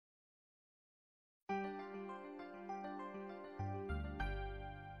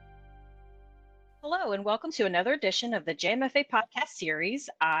Hello, and welcome to another edition of the JMFA podcast series.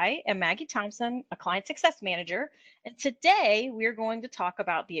 I am Maggie Thompson, a client success manager, and today we're going to talk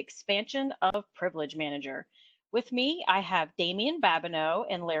about the expansion of Privilege Manager. With me, I have Damian Babineaux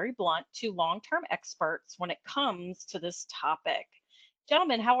and Larry Blunt, two long-term experts when it comes to this topic.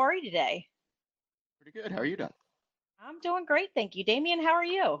 Gentlemen, how are you today? Pretty good. How are you doing? I'm doing great, thank you. Damian, how are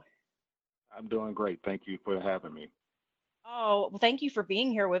you? I'm doing great. Thank you for having me. Oh, well, thank you for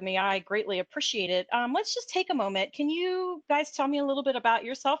being here with me. I greatly appreciate it. Let's just take a moment. Can you guys tell me a little bit about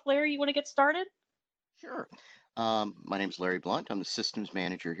yourself? Larry, you want to get started? Sure. My name is Larry Blunt. I'm the systems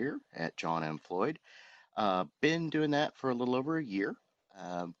manager here at John M. Floyd. Been doing that for a little over a year,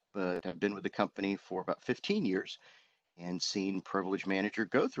 but I've been with the company for about 15 years and seen Privilege Manager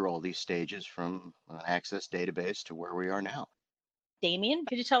go through all these stages from an access database to where we are now. Damien,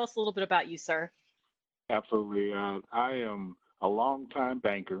 could you tell us a little bit about you, sir? Absolutely. I am a longtime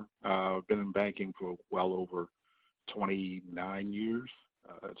banker. I've been in banking for well over 29 years.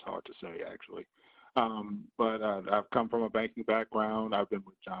 It's hard to say, actually. But I've come from a banking background. I've been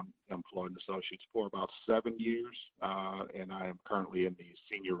with John M. Floyd and Associates for about 7 years, and I am currently in the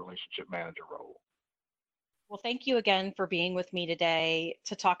senior relationship manager role. Well, thank you again for being with me today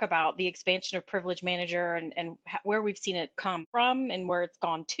to talk about the expansion of Privilege Manager and where we've seen it come from and where it's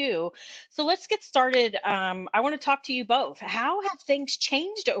gone to. So let's get started. I want to talk to you both. How have things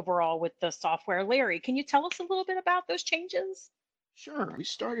changed overall with the software? Larry, can you tell us a little bit about those changes? Sure. We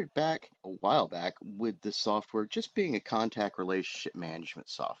started back a while back with the software just being a contact relationship management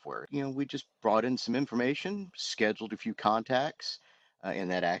software. We just brought in some information, scheduled a few contacts in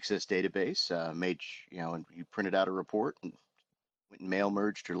that access database, and you printed out a report and went and mail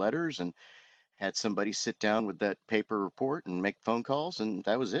merged your letters and had somebody sit down with that paper report and make phone calls, and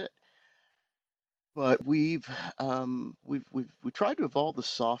that was it. But we tried to evolve the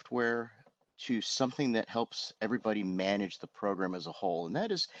software to something that helps everybody manage the program as a whole, and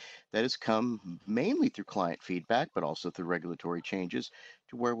that has come mainly through client feedback, but also through regulatory changes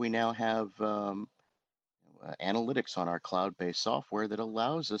to where we now have analytics on our cloud-based software that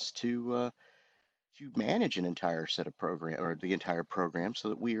allows us to manage an entire set of program or the entire program, so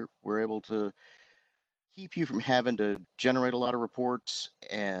that we're able to keep you from having to generate a lot of reports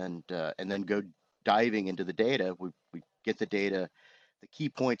and then go diving into the data. We get the data, the key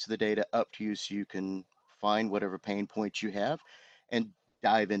points of the data up to you so you can find whatever pain points you have and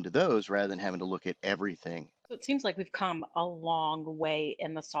dive into those rather than having to look at everything. So it seems like we've come a long way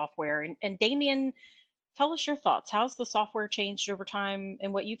in the software. And Damien, tell us your thoughts. How's the software changed over time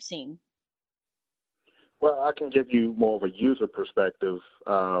and what you've seen? Well, I can give you more of a user perspective.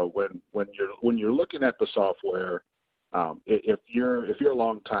 When you're looking at the software, if you're a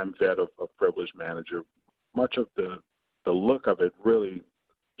longtime vet of Privilege Manager, much of the look of it really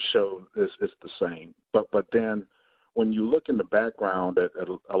shows it's the same. But then when you look in the background at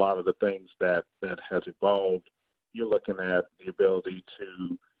a lot of the things that has evolved, you're looking at the ability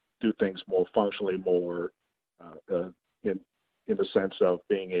to do things more functionally, more in the sense of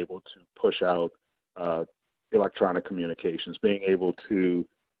being able to push out electronic communications, being able to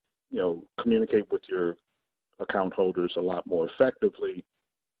communicate with your account holders a lot more effectively,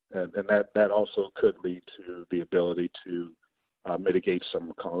 and that also could lead to the ability to mitigate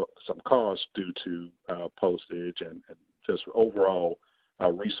some costs due to postage and just overall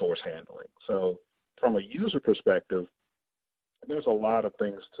resource handling. So from a user perspective, there's a lot of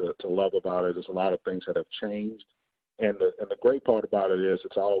things to love about it. There's a lot of things that have changed. And the great part about it is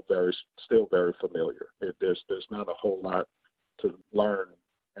it's all still very familiar. There's not a whole lot to learn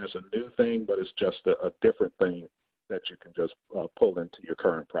as a new thing, but it's just a different thing that you can just pull into your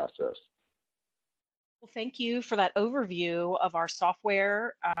current process. Well, thank you for that overview of our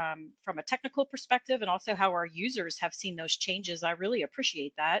software from a technical perspective and also how our users have seen those changes. I really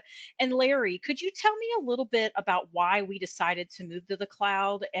appreciate that. And Larry, could you tell me a little bit about why we decided to move to the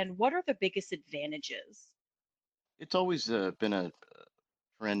cloud and what are the biggest advantages? It's always been a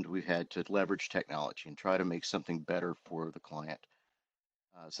trend we've had to leverage technology and try to make something better for the client,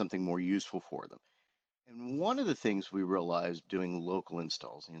 something more useful for them. And one of the things we realized doing local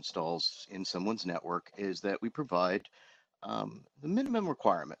installs, the installs in someone's network, is that we provide the minimum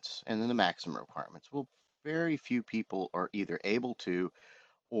requirements and then the maximum requirements. Well, very few people are either able to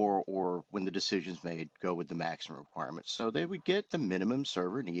or when the decision's made, go with the maximum requirements. So they would get the minimum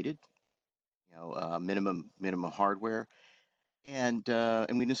server needed, minimum hardware, and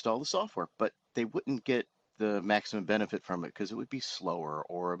we'd install the software, but they wouldn't get the maximum benefit from it because it would be slower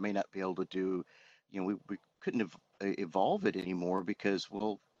or it may not be able to do, we couldn't evolve it anymore because,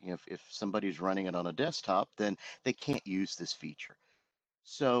 well, if somebody's running it on a desktop, then they can't use this feature.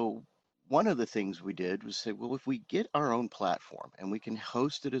 So one of the things we did was say, well, if we get our own platform and we can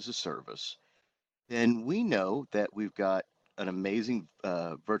host it as a service, then we know that we've got an amazing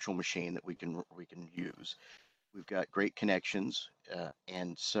virtual machine that we can use. We've got great connections,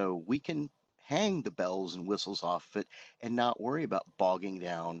 and so we can hang the bells and whistles off it and not worry about bogging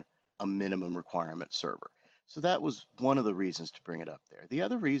down a minimum requirement server. So that was one of the reasons to bring it up there. The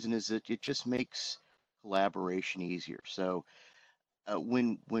other reason is that it just makes collaboration easier. So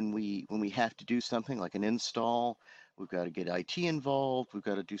when we have to do something like an install, we've got to get IT involved. We've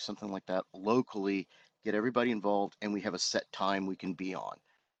got to do something like that locally, get everybody involved, and we have a set time we can be on.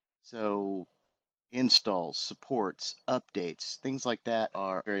 So installs, supports, updates, things like that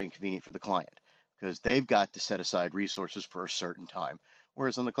are very inconvenient for the client because they've got to set aside resources for a certain time.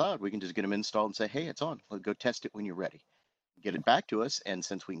 Whereas on the cloud, we can just get them installed and say, hey, it's on. Let's go test it when you're ready. Get it back to us, and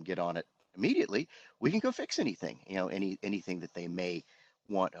since we can get on it immediately, we can go fix anything, anything that they may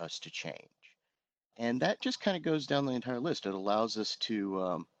want us to change. And that just kind of goes down the entire list. It allows us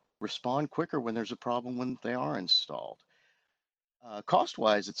to respond quicker when there's a problem when they are installed.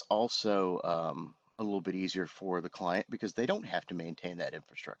 Cost-wise, it's also a little bit easier for the client because they don't have to maintain that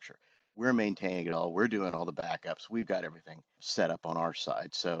infrastructure. We're maintaining it all. We're doing all the backups. We've got everything set up on our side.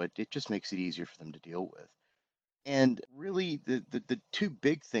 So it just makes it easier for them to deal with. And really, the two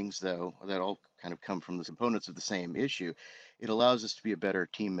big things, though, that all kind of come from the components of the same issue, it allows us to be a better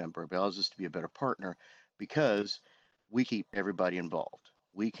team member. It allows us to be a better partner because we keep everybody involved.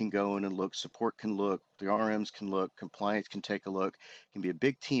 We can go in and look, support can look, the RMs can look, compliance can take a look. It can be a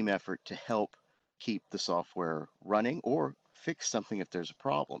big team effort to help keep the software running or fix something if there's a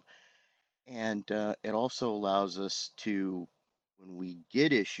problem. And it also allows us to, when we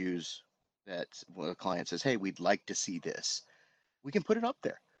get issues that when a client says, hey, we'd like to see this, we can put it up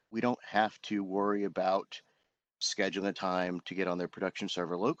there. We don't have to worry about scheduling a time to get on their production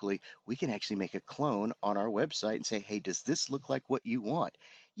server locally. We can actually make a clone on our website and say, hey, does this look like what you want?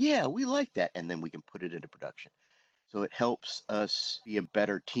 Yeah, we like that. And then we can put it into production. So it helps us be a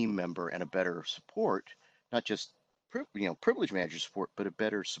better team member and a better support, not just privilege manager support, but a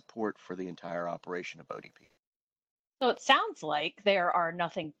better support for the entire operation of ODP. So it sounds like there are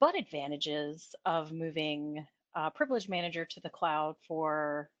nothing but advantages of moving Privilege Manager to the cloud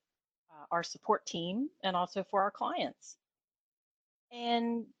for our support team and also for our clients.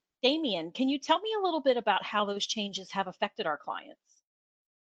 And Damian, can you tell me a little bit about how those changes have affected our clients?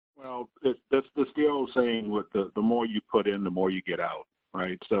 Well, that's the old saying with the more you put in, the more you get out,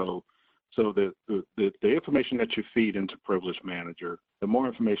 right? So the information that you feed into Privilege Manager, the more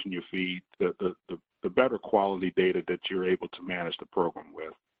information you feed, the better quality data that you're able to manage the program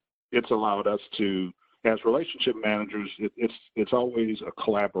with. It's allowed us to, as relationship managers, it's always a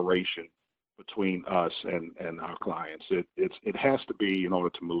collaboration between us and our clients. It has to be in order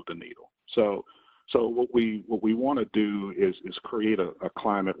to move the needle. So what we want to do is create a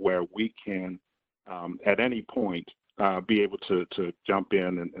climate where we can at any point be able to jump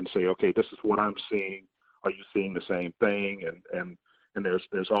in and say, okay, this is what I'm seeing. Are you seeing the same thing? And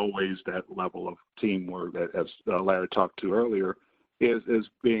there's always that level of teamwork that, as Larry talked to earlier, is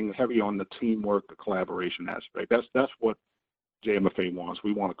being heavy on the teamwork, the collaboration aspect. That's what JMFA wants.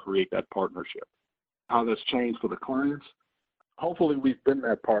 We want to create that partnership. How that's changed for the clients, hopefully we've been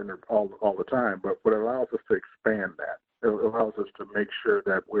that partner all the time, but it allows us to expand that. It allows us to make sure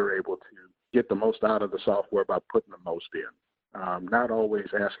that we're able to get the most out of the software by putting the most in. Not always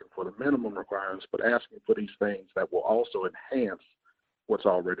asking for the minimum requirements, but asking for these things that will also enhance what's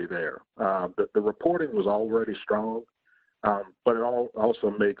already there. The reporting was already strong, but it also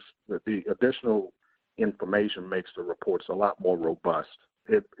makes the additional information makes the reports a lot more robust.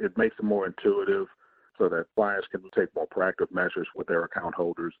 It makes it more intuitive so that clients can take more proactive measures with their account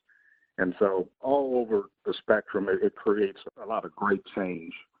holders. And so all over the spectrum, it creates a lot of great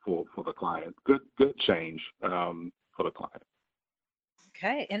change for the client, good change for the client.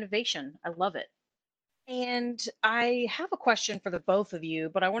 Okay, innovation. I love it. And I have a question for the both of you,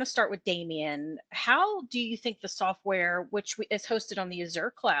 but I want to start with Damian. How do you think the software, which is hosted on the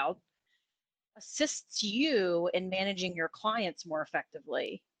Azure cloud, assists you in managing your clients more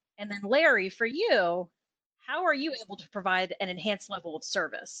effectively? And then Larry, for you, how are you able to provide an enhanced level of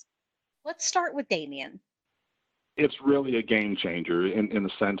service? Let's start with Damian. It's really a game changer in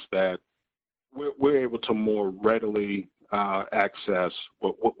the sense that we're able to more readily access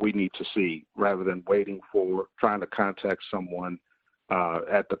what we need to see rather than trying to contact someone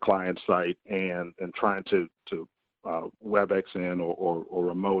at the client site and trying to WebEx in or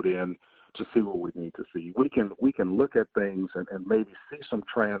remote in to see what we need to see. We can look at things and maybe see some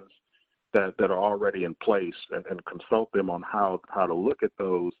trends that are already in place and consult them on how to look at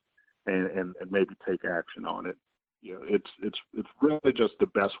those and maybe take action on it. You know, it's really just the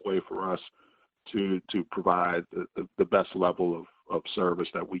best way for us to provide the best level of service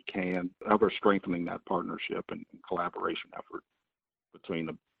that we can, ever strengthening that partnership and collaboration effort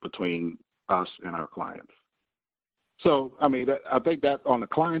between us and our clients. So, I mean, I think that on the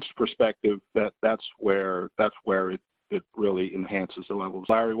client's perspective, that's where it really enhances the levels.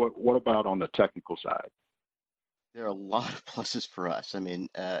 Larry, what about on the technical side? There are a lot of pluses for us. I mean,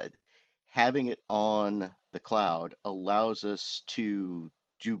 having it on the cloud allows us to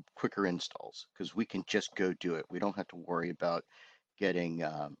do quicker installs because we can just go do it. We don't have to worry about getting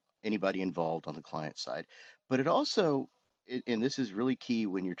anybody involved on the client side. But it also, and this is really key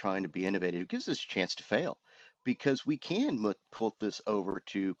when you're trying to be innovative, it gives us a chance to fail because we can put this over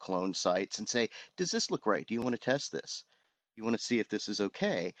to clone sites and say, does this look right? Do you want to test this? You want to see if this is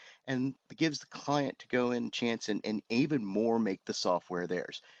okay? And it gives the client to go in chance and even more make the software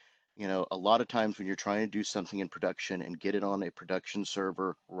theirs. You know, a lot of times when you're trying to do something in production and get it on a production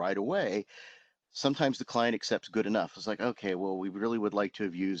server right away, sometimes the client accepts good enough. It's like, okay, well, we really would like to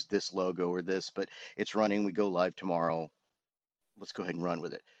have used this logo or this, but it's running. We go live tomorrow. Let's go ahead and run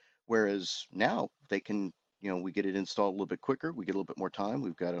with it. Whereas now they can, we get it installed a little bit quicker. We get a little bit more time.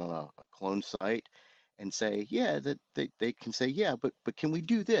 We've got it on a clone site and say, yeah, that they can say, yeah, but can we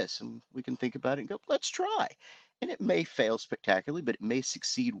do this? And we can think about it and go, let's try. And it may fail spectacularly, but it may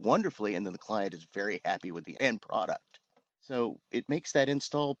succeed wonderfully. And then the client is very happy with the end product. So it makes that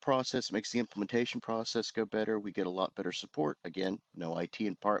install process, makes the implementation process go better. We get a lot better support. Again, no IT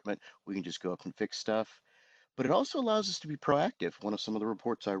department. We can just go up and fix stuff. But it also allows us to be proactive. One of some of the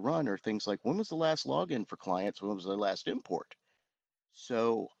reports I run are things like, when was the last login for clients? When was their last import?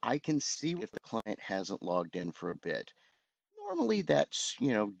 So I can see if the client hasn't logged in for a bit. Normally that's,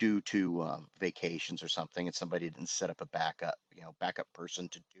 due to vacations or something, and somebody didn't set up a backup person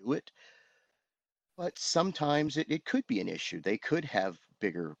to do it. But sometimes it could be an issue. They could have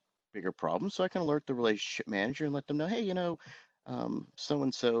bigger problems. So I can alert the relationship manager and let them know, hey, so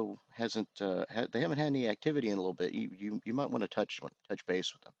and so hasn't they haven't had any activity in a little bit. You might want to touch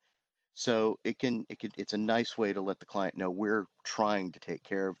base with them. So it's a nice way to let the client know we're trying to take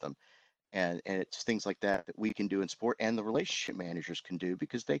care of them. And it's things like that we can do in support and the relationship managers can do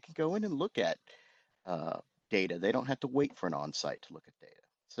because they can go in and look at data. They don't have to wait for an on-site to look at data.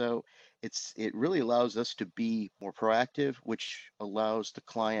 So it really allows us to be more proactive, which allows the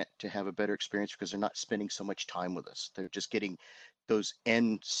client to have a better experience because they're not spending so much time with us. They're just getting those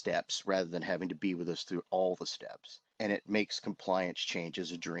end steps rather than having to be with us through all the steps. And it makes compliance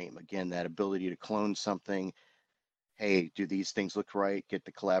changes a dream. Again, that ability to clone something. Hey, do these things look right? Get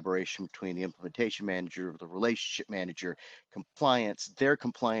the collaboration between the implementation manager, the relationship manager, their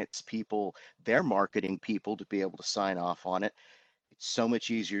compliance people, their marketing people to be able to sign off on it. It's so much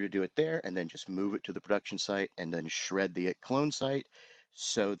easier to do it there and then just move it to the production site and then shred the clone site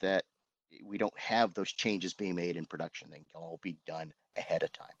so that we don't have those changes being made in production. They can all be done ahead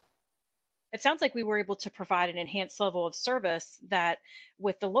of time. It sounds like we were able to provide an enhanced level of service that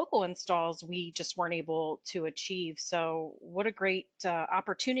with the local installs, we just weren't able to achieve. So what a great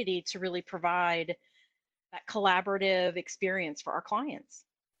opportunity to really provide that collaborative experience for our clients.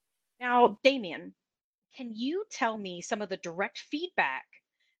 Now, Damian, can you tell me some of the direct feedback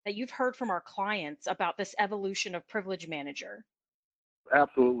that you've heard from our clients about this evolution of Privilege Manager?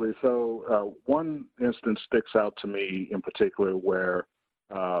 Absolutely. So one instance sticks out to me in particular where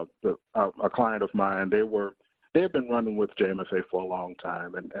a client of mine, they had been running with JMFA for a long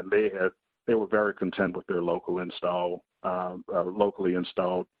time, and they were very content with their locally installed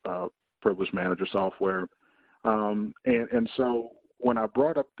Privilege Manager software. And so when I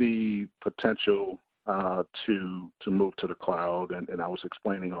brought up the potential to move to the cloud, and I was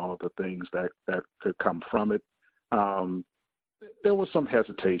explaining all of the things that could come from it, there was some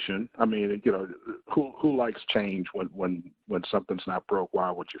hesitation. I mean, who likes change when something's not broke?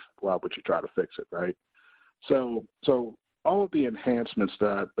 Why would you try to fix it, right? So all of the enhancements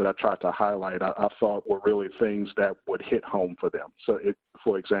that I tried to highlight, I thought were really things that would hit home for them. So,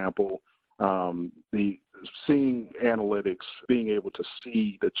 for example, the seeing analytics, being able to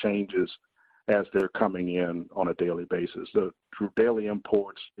see the changes as they're coming in on a daily basis. Through daily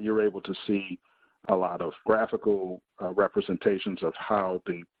imports, you're able to see a lot of graphical representations of how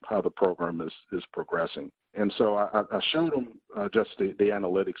the program is progressing. And so I showed them just the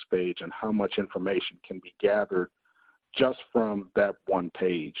analytics page and how much information can be gathered just from that one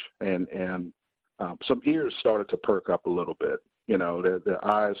page. And some ears started to perk up a little bit. Their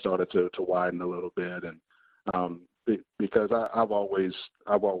eyes started to widen a little bit. And because I've always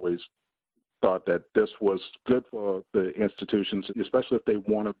thought that this was good for the institutions, especially if they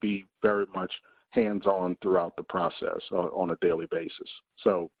want to be very much hands-on throughout the process on a daily basis.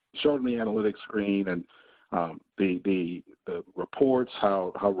 So showing the analytics screen and the reports,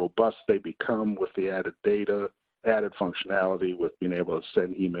 how robust they become with the added data, added functionality with being able to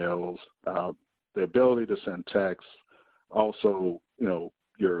send emails, the ability to send texts. Also,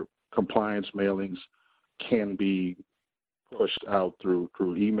 your compliance mailings can be pushed out through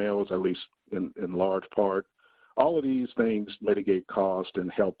emails, at least in large part. All of these things mitigate cost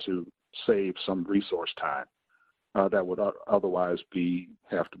and help to save some resource time that would otherwise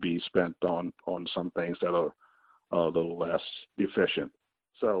have to be spent on some things that are a little less efficient.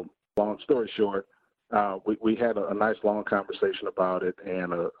 So, long story short, we had a nice long conversation about it,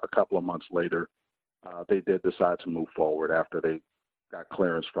 and a couple of months later, they did decide to move forward after they got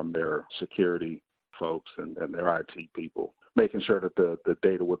clearance from their security folks and their IT people, making sure that the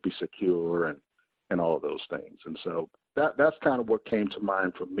data would be secure and all of those things. And so that's kind of what came to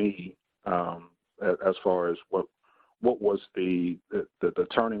mind for me as far as what was the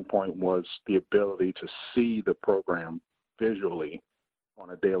turning point was the ability to see the program visually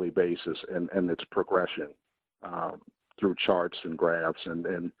on a daily basis and its progression through charts and graphs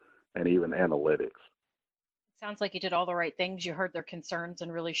and even analytics. Sounds like you did all the right things. You heard their concerns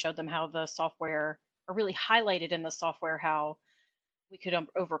and really showed them how the software, or really highlighted in the software how we could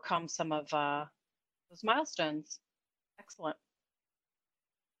overcome some of those milestones. Excellent.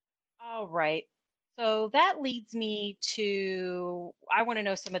 All right. So that leads me to, I want to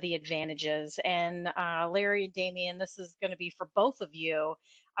know some of the advantages. And Larry and Damian, this is going to be for both of you.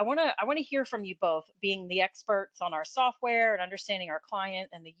 I want to hear from you both, being the experts on our software and understanding our client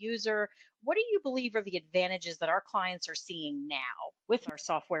and the user. What do you believe are the advantages that our clients are seeing now with our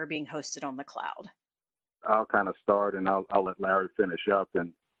software being hosted on the cloud? I'll kind of start, and I'll let Larry finish up.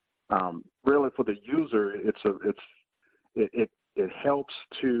 And really, for the user, it helps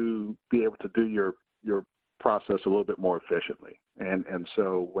to be able to do your process a little bit more efficiently. And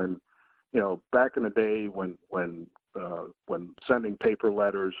so when back in the day when sending paper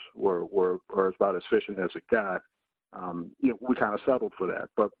letters were about as efficient as it got, we kind of settled for that.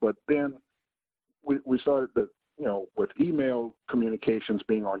 But then we started with email communications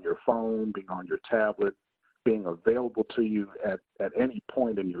being on your phone, being on your tablet, being available to you at any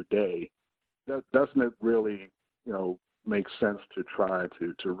point in your day. Doesn't it really make sense to try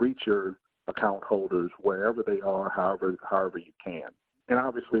to reach your account holders wherever they are, however you can? And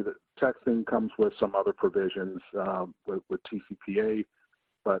obviously, the texting comes with some other provisions with TCPA,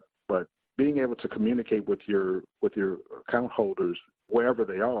 but being able to communicate with your account holders wherever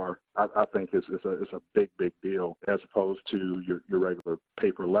they are, I think is a big deal, as opposed to your regular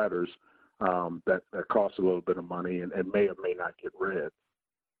paper letters that cost a little bit of money and may or may not get read.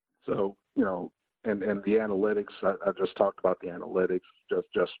 So and the analytics, I just talked about the analytics,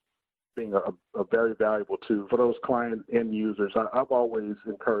 just being a very valuable tool for those client end users. I've always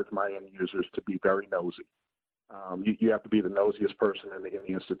encouraged my end users to be very nosy. You have to be the nosiest person in the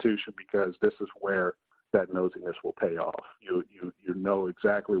institution, because this is where that nosiness will pay off. You know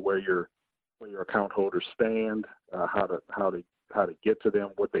exactly where your account holders stand, how to get to them,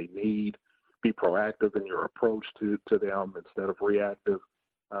 what they need. Be proactive in your approach to them instead of reactive.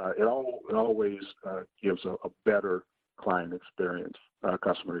 It always gives a better client experience,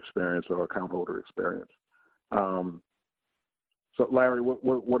 customer experience, or account holder experience. So, Larry,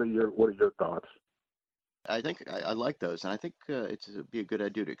 what are your thoughts? I think I like those, and I think it'd be a good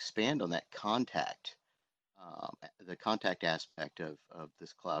idea to expand on that contact, the contact aspect of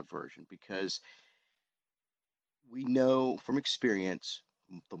this cloud version, because we know from experience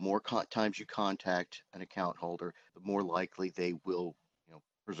the more times you contact an account holder, the more likely they will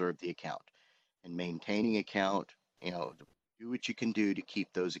preserve the account. And maintaining account, do what you can do to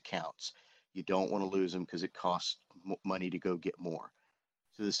keep those accounts. You don't want to lose them because it costs money to go get more.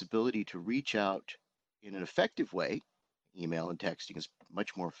 So this ability to reach out in an effective way, email and texting is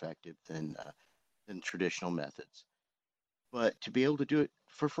much more effective than traditional methods. But to be able to do it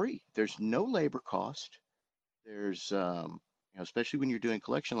for free, there's no labor cost. There's especially when you're doing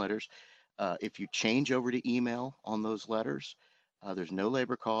collection letters, if you change over to email on those letters, there's no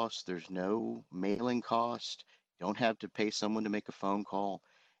labor cost, there's no mailing cost. You don't have to pay someone to make a phone call.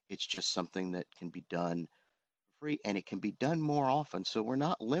 It's just something that can be done for free, and it can be done more often. So we're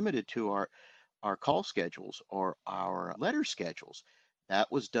not limited to our call schedules or our letter schedules.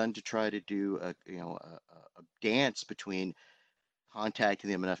 That was done to try to do a dance between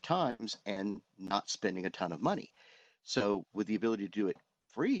contacting them enough times and not spending a ton of money. So with the ability to do it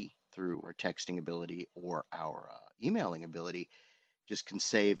free through our texting ability or our emailing ability, just can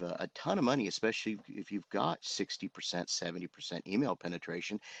save a ton of money, especially if you've got 60%, 70% email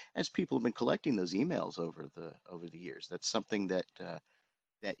penetration, as people have been collecting those emails over the years. That's something that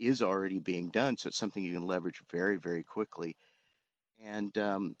that is already being done, so it's something you can leverage very, very quickly, and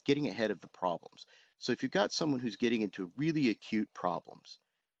getting ahead of the problems. So if you've got someone who's getting into really acute problems,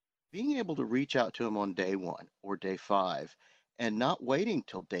 being able to reach out to them on day 1 or day 5, and not waiting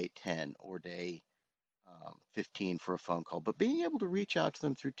till day 10 or day 15 for a phone call, but being able to reach out to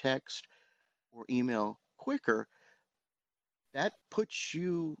them through text or email quicker, that puts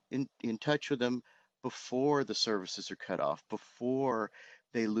you in touch with them before the services are cut off, before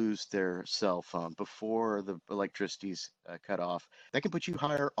they lose their cell phone, before the electricity's cut off. That can put you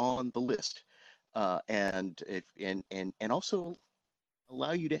higher on the list, and also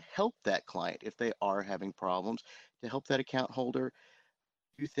allow you to help that client if they are having problems, to help that account holder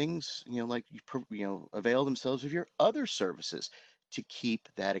do things, like avail themselves of your other services to keep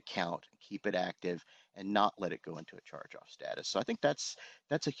that account, keep it active, and not let it go into a charge-off status. So I think that's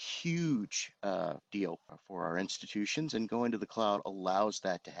a huge deal for our institutions, and going to the cloud allows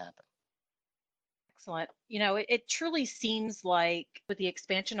that to happen. Excellent. It truly seems like with the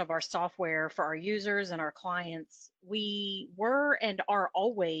expansion of our software for our users and our clients, we were and are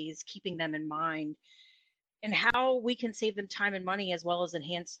always keeping them in mind and how we can save them time and money as well as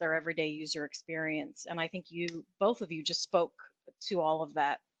enhance their everyday user experience. And I think both of you just spoke to all of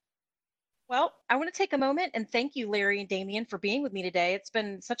that. Well, I want to take a moment and thank you, Larry and Damian, for being with me today. It's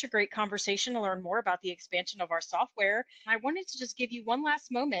been such a great conversation to learn more about the expansion of our software. I wanted to just give you one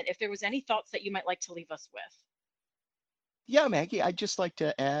last moment if there was any thoughts that you might like to leave us with. Yeah, Maggie, I'd just like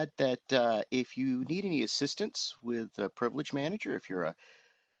to add that if you need any assistance with Privilege Manager, if you're a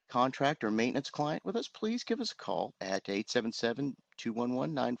contract or maintenance client with us, please give us a call at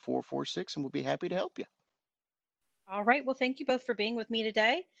 877-211-9446, and we'll be happy to help you. All right. Well, thank you both for being with me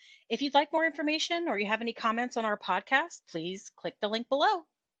today. If you'd like more information or you have any comments on our podcast, please click the link below.